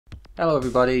Hello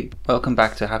everybody, welcome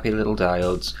back to Happy Little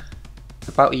Diodes.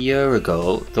 About a year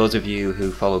ago, those of you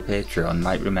who follow Patreon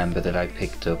might remember that I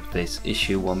picked up this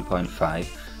issue 1.5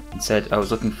 and said I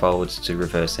was looking forward to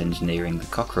reverse engineering the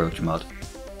Cockroach mod.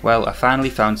 Well, I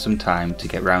finally found some time to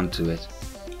get round to it.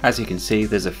 As you can see,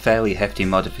 there's a fairly hefty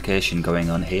modification going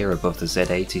on here above the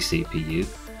Z80 CPU.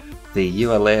 The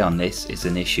ULA on this is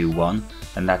an issue 1,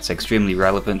 and that's extremely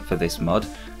relevant for this mod.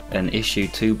 An issue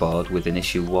 2 board with an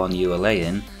issue 1 ULA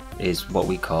in is what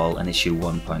we call an issue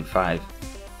 1.5.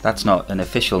 That's not an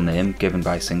official name given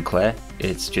by Sinclair,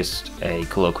 it's just a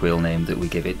colloquial name that we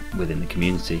give it within the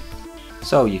community.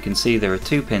 So you can see there are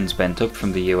two pins bent up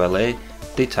from the ULA,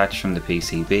 detached from the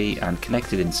PCB and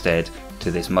connected instead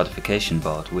to this modification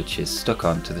board, which is stuck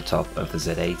onto the top of the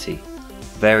Z80.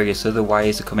 Various other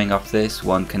wires are coming off this,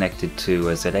 one connected to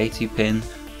a Z80 pin,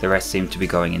 the rest seem to be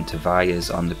going into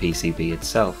vias on the PCB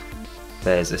itself.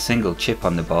 There's a single chip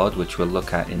on the board which we'll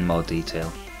look at in more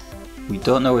detail. We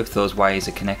don't know if those wires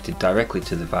are connected directly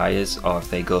to the vias or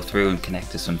if they go through and connect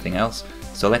to something else,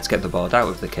 so let's get the board out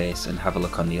of the case and have a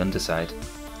look on the underside.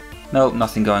 No,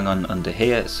 nothing going on under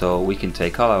here, so we can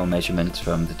take all our measurements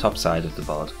from the top side of the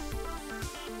board.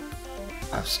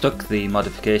 I've stuck the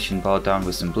modification board down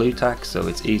with some blue tack so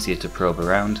it's easier to probe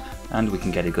around and we can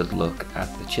get a good look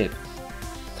at the chip.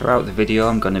 Throughout the video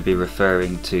I'm going to be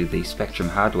referring to the Spectrum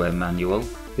hardware manual.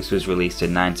 This was released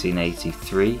in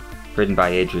 1983, written by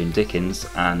Adrian Dickens,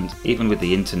 and even with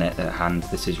the internet at hand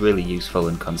this is really useful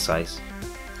and concise.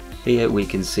 Here we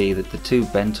can see that the two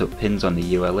bent up pins on the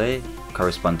ULA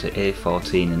correspond to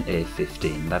A14 and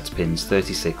A15, that's pins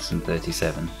 36 and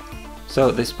 37. So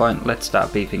at this point let's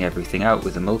start beeping everything out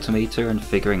with a multimeter and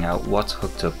figuring out what's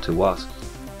hooked up to what.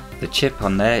 The chip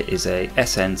on there is a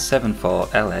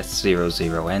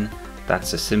SN74LS00N,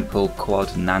 that's a simple quad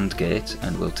NAND gate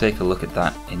and we'll take a look at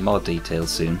that in more detail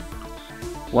soon.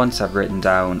 Once I've written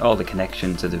down all the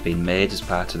connections that have been made as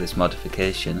part of this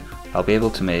modification, I'll be able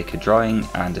to make a drawing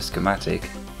and a schematic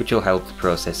which will help the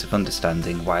process of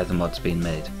understanding why the mod's been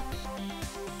made.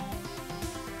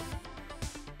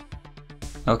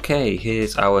 Okay,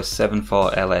 here's our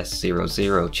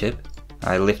 74LS00 chip.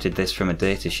 I lifted this from a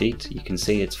datasheet. You can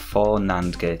see it's 4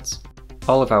 NAND gates.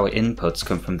 All of our inputs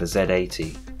come from the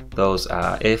Z80. Those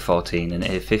are A14 and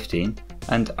A15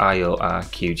 and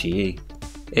IORQGE.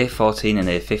 A14 and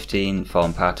A15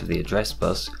 form part of the address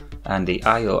bus, and the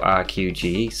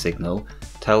IORQGE signal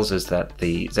tells us that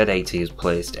the Z80 has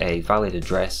placed a valid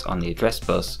address on the address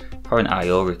bus for an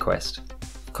IO request.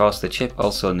 Of course, the chip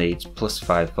also needs plus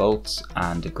 5 volts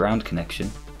and a ground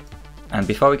connection. And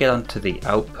before we get on to the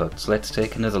outputs, let's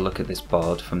take another look at this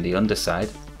board from the underside.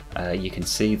 You can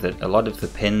see that a lot of the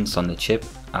pins on the chip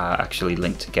are actually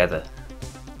linked together.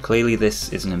 Clearly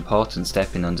this is an important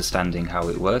step in understanding how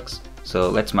it works, so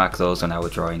let's mark those on our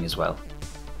drawing as well.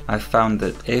 I've found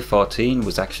that A14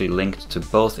 was actually linked to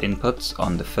both inputs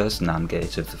on the first NAND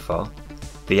gate of the 4,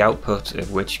 the output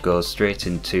of which goes straight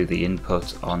into the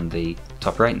input on the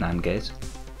top right NAND gate.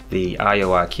 The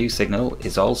IORQ signal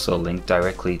is also linked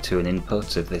directly to an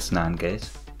input of this NAND gate,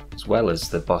 as well as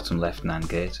the bottom left NAND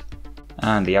gate.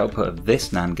 And the output of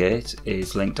this NAND gate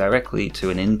is linked directly to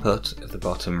an input of the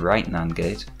bottom right NAND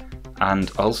gate,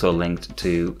 and also linked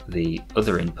to the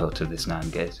other input of this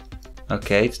NAND gate.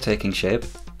 Okay, it's taking shape.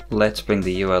 Let's bring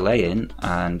the ULA in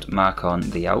and mark on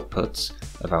the outputs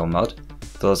of our mod.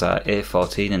 Those are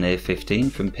A14 and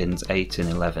A15 from pins 8 and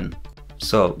 11.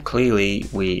 So clearly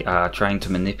we are trying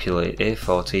to manipulate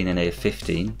A14 and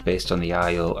A15 based on the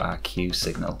IORQ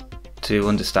signal. To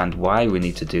understand why we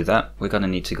need to do that, we're going to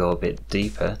need to go a bit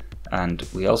deeper, and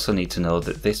we also need to know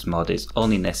that this mod is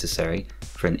only necessary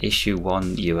for an issue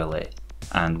 1 ULA,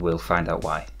 and we'll find out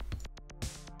why.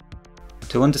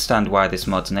 To understand why this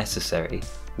mod's necessary,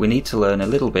 we need to learn a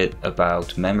little bit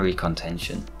about memory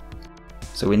contention.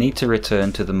 So we need to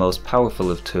return to the most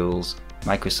powerful of tools,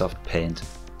 Microsoft Paint.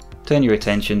 Turn your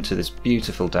attention to this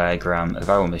beautiful diagram of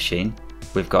our machine.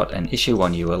 We've got an issue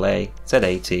 1 ULA,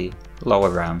 Z80, lower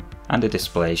RAM, and a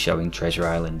display showing Treasure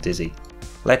Island Dizzy.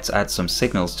 Let's add some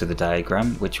signals to the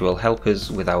diagram which will help us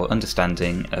with our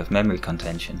understanding of memory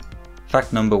contention.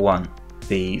 Fact number 1.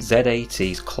 The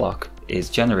Z80's clock is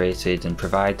generated and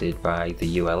provided by the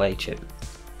ULA chip.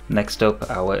 Next up,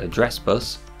 our address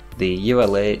bus. The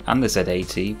ULA and the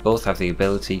Z80 both have the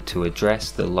ability to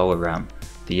address the lower RAM.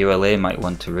 The ULA might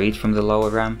want to read from the lower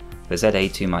RAM, the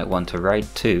Z80 might want to write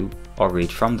to or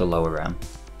read from the lower RAM.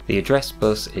 The address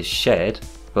bus is shared,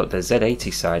 but the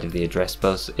Z80 side of the address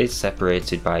bus is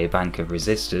separated by a bank of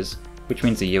resistors, which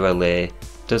means the ULA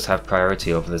does have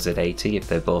priority over the Z80 if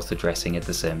they're both addressing at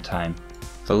the same time.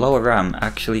 The lower RAM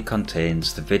actually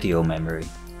contains the video memory.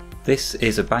 This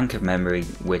is a bank of memory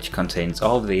which contains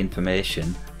all of the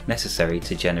information necessary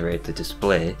to generate the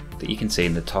display that you can see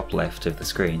in the top left of the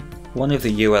screen. One of the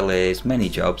ULA's many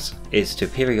jobs is to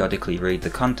periodically read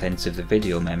the contents of the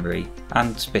video memory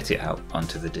and spit it out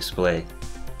onto the display,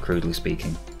 crudely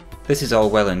speaking. This is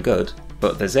all well and good,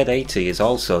 but the Z80 is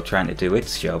also trying to do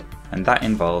its job, and that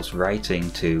involves writing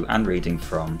to and reading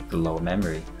from the lower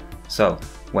memory. So,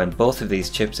 when both of these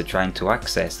chips are trying to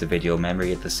access the video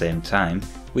memory at the same time,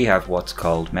 we have what's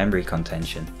called memory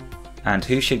contention. And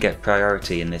who should get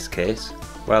priority in this case?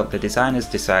 Well, the designers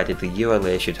decided the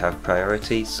ULA should have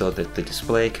priority so that the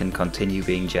display can continue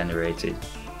being generated.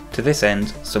 To this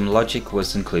end, some logic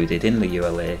was included in the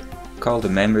ULA called a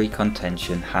memory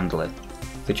contention handler,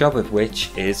 the job of which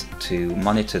is to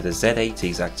monitor the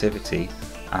Z80's activity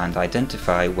and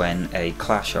identify when a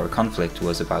clash or a conflict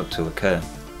was about to occur.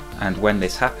 And when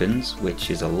this happens,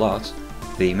 which is a lot,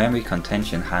 the memory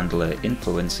contention handler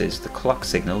influences the clock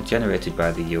signal generated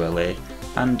by the ULA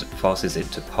and forces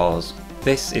it to pause.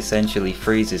 This essentially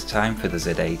freezes time for the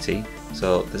Z80,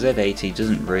 so the Z80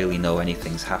 doesn't really know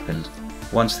anything's happened.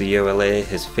 Once the ULA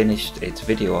has finished its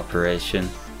video operation,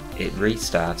 it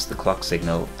restarts the clock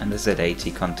signal and the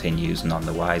Z80 continues none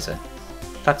the wiser.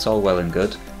 That's all well and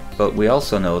good, but we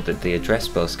also know that the address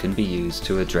bus can be used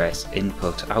to address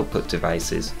input-output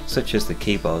devices such as the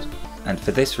keyboard, and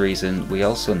for this reason we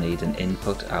also need an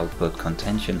input-output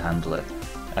contention handler.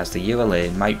 As the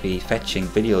ULA might be fetching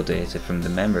video data from the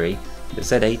memory, the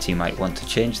Z80 might want to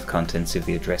change the contents of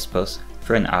the address bus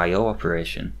for an I/O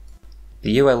operation.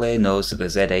 The ULA knows that the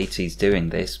Z80 is doing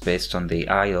this based on the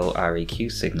I/O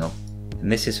REQ signal,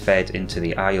 and this is fed into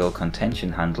the I/O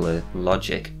contention handler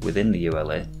logic within the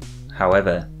ULA.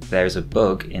 However, there is a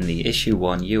bug in the issue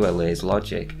 1 ULA's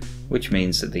logic, which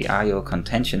means that the I/O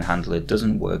contention handler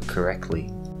doesn't work correctly.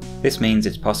 This means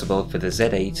it's possible for the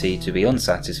Z80 to be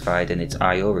unsatisfied in its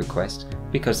I/O request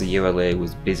because the ULA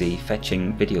was busy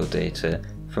fetching video data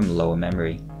from lower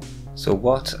memory. So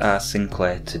what are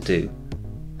Sinclair to do?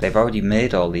 They've already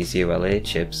made all these ULA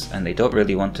chips and they don't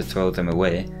really want to throw them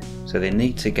away, so they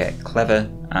need to get clever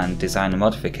and design a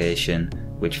modification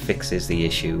which fixes the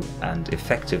issue and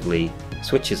effectively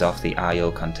switches off the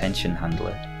I/O contention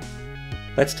handler.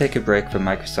 Let's take a break from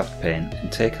Microsoft Paint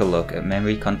and take a look at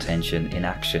memory contention in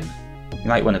action. You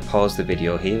might want to pause the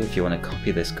video here if you want to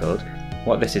copy this code.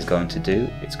 What this is going to do,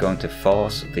 it's going to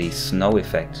force the snow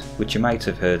effect, which you might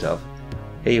have heard of.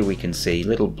 Here we can see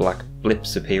little black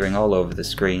blips appearing all over the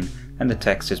screen and the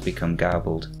text has become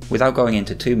garbled. Without going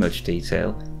into too much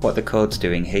detail, what the code's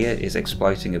doing here is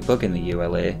exploiting a bug in the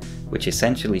ULA which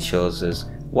essentially shows us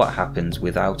what happens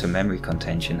without a memory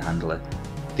contention handler.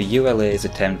 The ULA's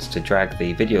attempts to drag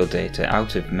the video data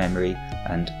out of memory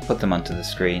and put them onto the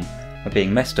screen are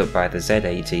being messed up by the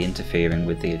Z80 interfering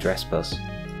with the address bus.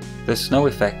 The snow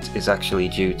effect is actually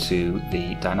due to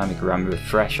the dynamic RAM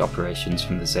refresh operations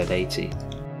from the Z80.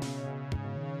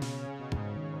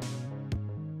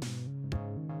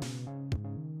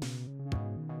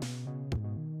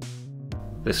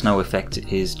 The snow effect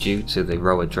is due to the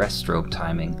row address strobe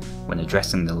timing when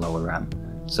addressing the lower RAM.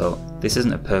 So this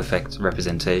isn't a perfect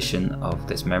representation of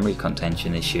this memory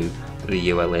contention issue that the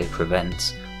ULA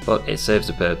prevents, but it serves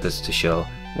a purpose to show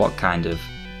what kind of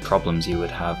problems you would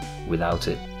have without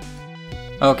it.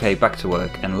 Okay, back to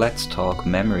work, and let's talk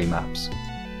memory maps.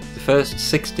 The first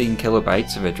 16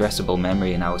 kilobytes of addressable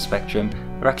memory in our spectrum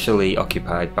are actually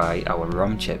occupied by our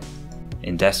ROM chip.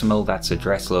 In decimal, that's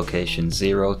address location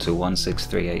 0 to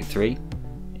 16383.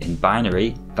 In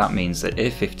binary, that means that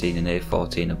A15 and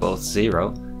A14 are both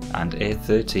 0, and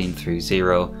A13 through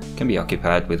 0 can be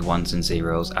occupied with 1s and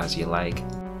 0s as you like.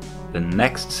 The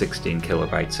next 16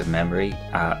 kilobytes of memory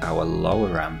are our lower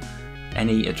RAM.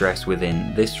 Any address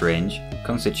within this range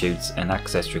constitutes an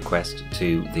access request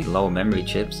to the lower memory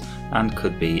chips and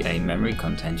could be a memory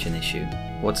contention issue.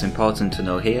 What's important to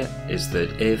know here is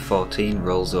that A14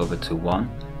 rolls over to 1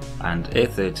 and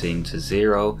A13 to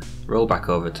 0 roll back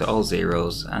over to all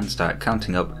zeros and start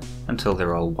counting up until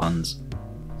they're all 1s.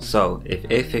 So if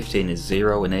A15 is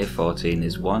 0 and A14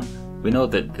 is 1, we know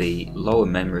that the lower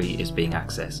memory is being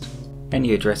accessed.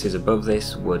 Any addresses above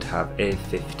this would have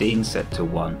A15 set to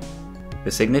 1.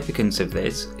 The significance of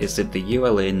this is that the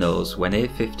ULA knows when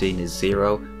A15 is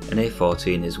 0 and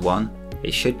A14 is 1,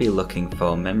 it should be looking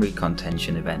for memory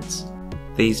contention events.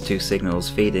 These two signals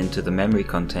feed into the memory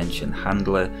contention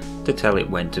handler to tell it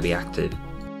when to be active.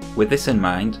 With this in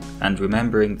mind, and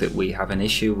remembering that we have an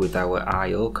issue with our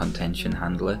I/O contention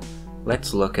handler,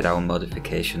 let's look at our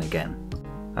modification again.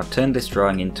 I've turned this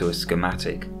drawing into a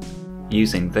schematic.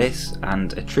 Using this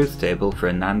and a truth table for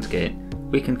a NAND gate,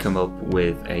 we can come up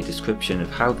with a description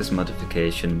of how this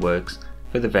modification works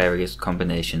for the various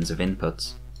combinations of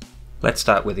inputs. Let's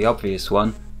start with the obvious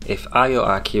one. If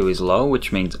IORQ is low,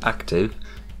 which means active,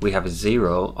 we have a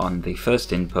 0 on the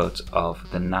first input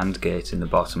of the NAND gate in the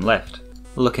bottom left.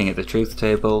 Looking at the truth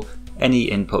table, any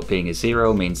input being a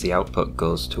 0 means the output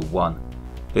goes to 1.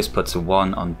 This puts a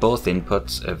 1 on both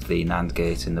inputs of the NAND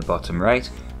gate in the bottom right,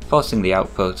 forcing the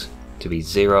output to be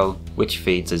 0, which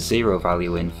feeds a 0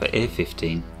 value in for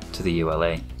A15 to the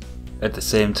ULA. At the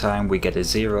same time, we get a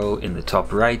 0 in the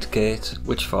top right gate,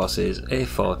 which forces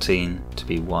A14 to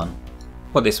be 1.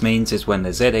 What this means is when the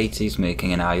Z80 is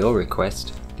making an I/O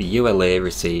request, the ULA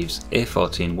receives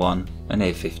A14 1 and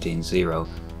A15 0,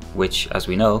 which, as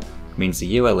we know, means the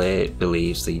ULA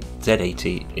believes the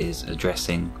Z80 is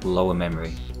addressing lower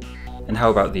memory. And how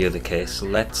about the other case?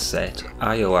 Let's set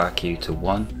IORQ to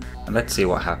 1 and let's see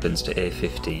what happens to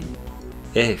A15.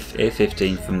 If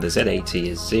A15 from the Z80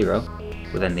 is 0,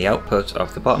 well then the output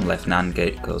of the bottom left NAND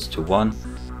gate goes to 1,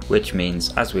 which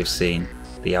means, as we've seen,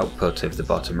 the output of the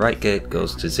bottom right gate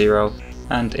goes to 0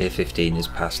 and A15 is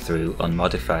passed through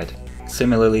unmodified.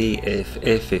 Similarly, if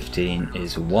A15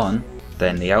 is 1,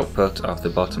 then the output of the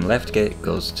bottom left gate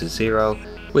goes to 0,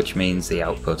 which means the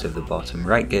output of the bottom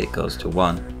right gate goes to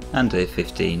 1, and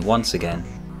A15 once again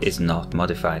is not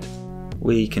modified.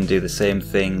 We can do the same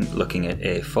thing looking at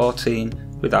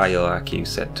A14 with IORQ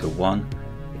set to 1.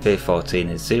 If A14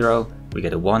 is 0, we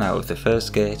get a 1 out of the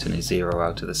first gate and a 0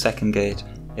 out of the second gate.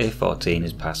 A14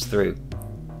 is passed through.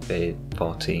 If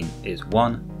A14 is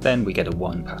 1, then we get a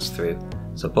 1 passed through.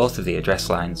 So both of the address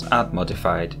lines aren't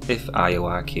modified if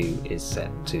IORQ is set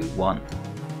to 1.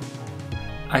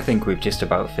 I think we've just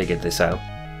about figured this out.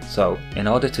 So, in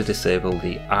order to disable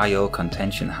the I/O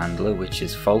contention handler, which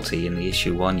is faulty in the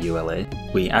issue 1 ULA,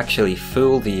 we actually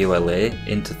fool the ULA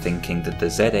into thinking that the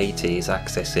Z80 is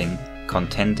accessing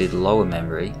contended lower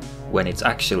memory when it's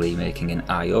actually making an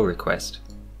I/O request.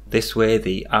 This way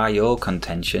the I/O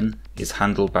contention is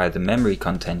handled by the memory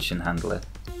contention handler,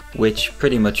 which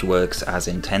pretty much works as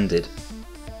intended.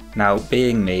 Now,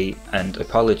 being me, and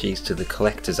apologies to the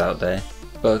collectors out there,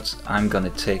 but I'm gonna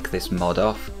take this mod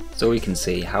off so we can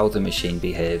see how the machine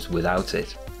behaves without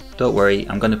it. Don't worry,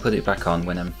 I'm gonna put it back on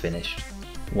when I'm finished.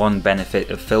 One benefit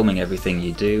of filming everything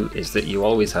you do is that you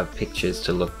always have pictures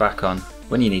to look back on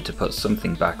when you need to put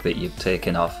something back that you've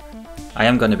taken off. I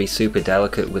am going to be super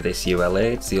delicate with this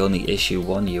ULA, it's the only issue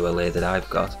 1 ULA that I've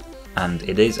got, and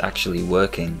it is actually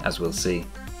working, as we'll see.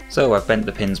 So I've bent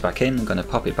the pins back in, I'm going to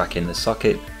pop it back in the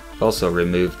socket. I've also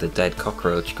removed the dead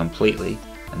cockroach completely,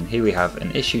 and here we have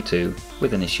an issue 2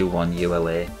 with an issue 1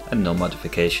 ULA and no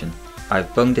modification.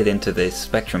 I've bunged it into this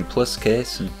Spectrum Plus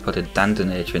case and put a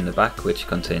dandinator in the back which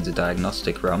contains a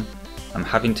diagnostic ROM. I'm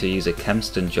having to use a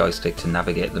Kempston joystick to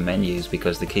navigate the menus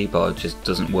because the keyboard just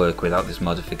doesn't work without this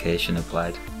modification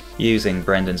applied. Using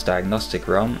Brendan's diagnostic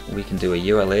ROM, we can do a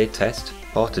ULA test,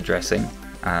 port addressing,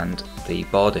 and the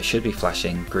border should be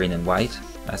flashing green and white.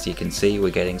 As you can see, we're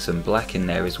getting some black in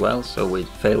there as well, so we'd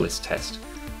fail this test.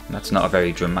 And that's not a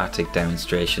very dramatic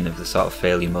demonstration of the sort of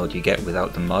failure mode you get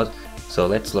without the mod, so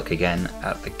let's look again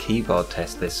at the keyboard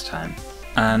test this time.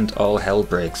 And all hell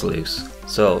breaks loose.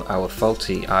 So our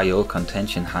faulty I/O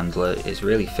contention handler is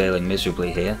really failing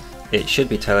miserably here. It should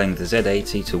be telling the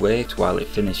Z80 to wait while it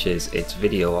finishes its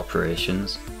video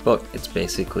operations, but it's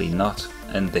basically not,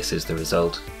 and this is the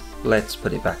result. Let's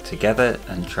put it back together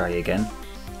and try again.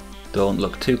 Don't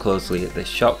look too closely at this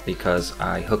shot because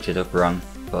I hooked it up wrong,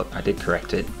 but I did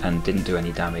correct it and didn't do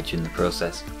any damage in the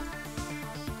process.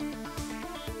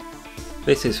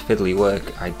 This is fiddly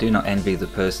work. I do not envy the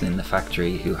person in the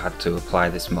factory who had to apply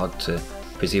this mod to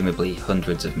presumably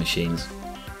hundreds of machines.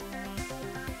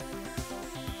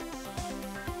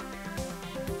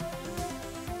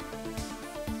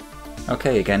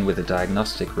 Okay, again with the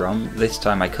diagnostic ROM, this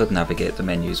time I could navigate the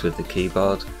menus with the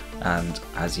keyboard, and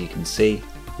as you can see,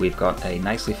 we've got a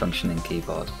nicely functioning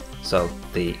keyboard. So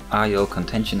the I/O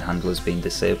contention handler has been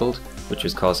disabled, which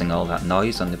was causing all that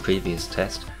noise on the previous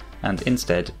test, and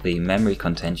instead the memory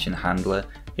contention handler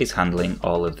is handling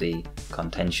all of the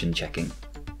contention checking.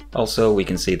 Also, we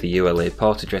can see the ULA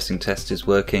port addressing test is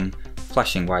working,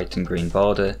 flashing white and green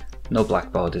border, no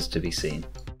black borders to be seen.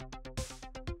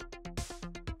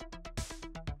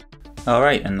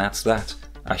 Alright, and that's that.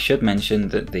 I should mention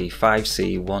that the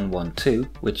 5C112,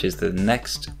 which is the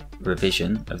next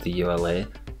revision of the ULA,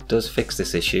 does fix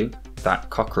this issue. That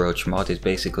Cockroach mod is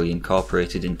basically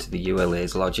incorporated into the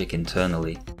ULA's logic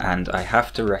internally, and I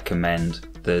have to recommend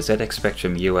the ZX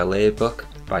Spectrum ULA book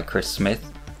by Chris Smith.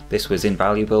 This was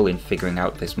invaluable in figuring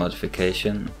out this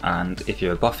modification, and if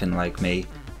you're a boffin like me,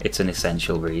 it's an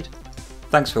essential read.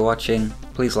 Thanks for watching,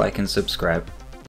 please like and subscribe.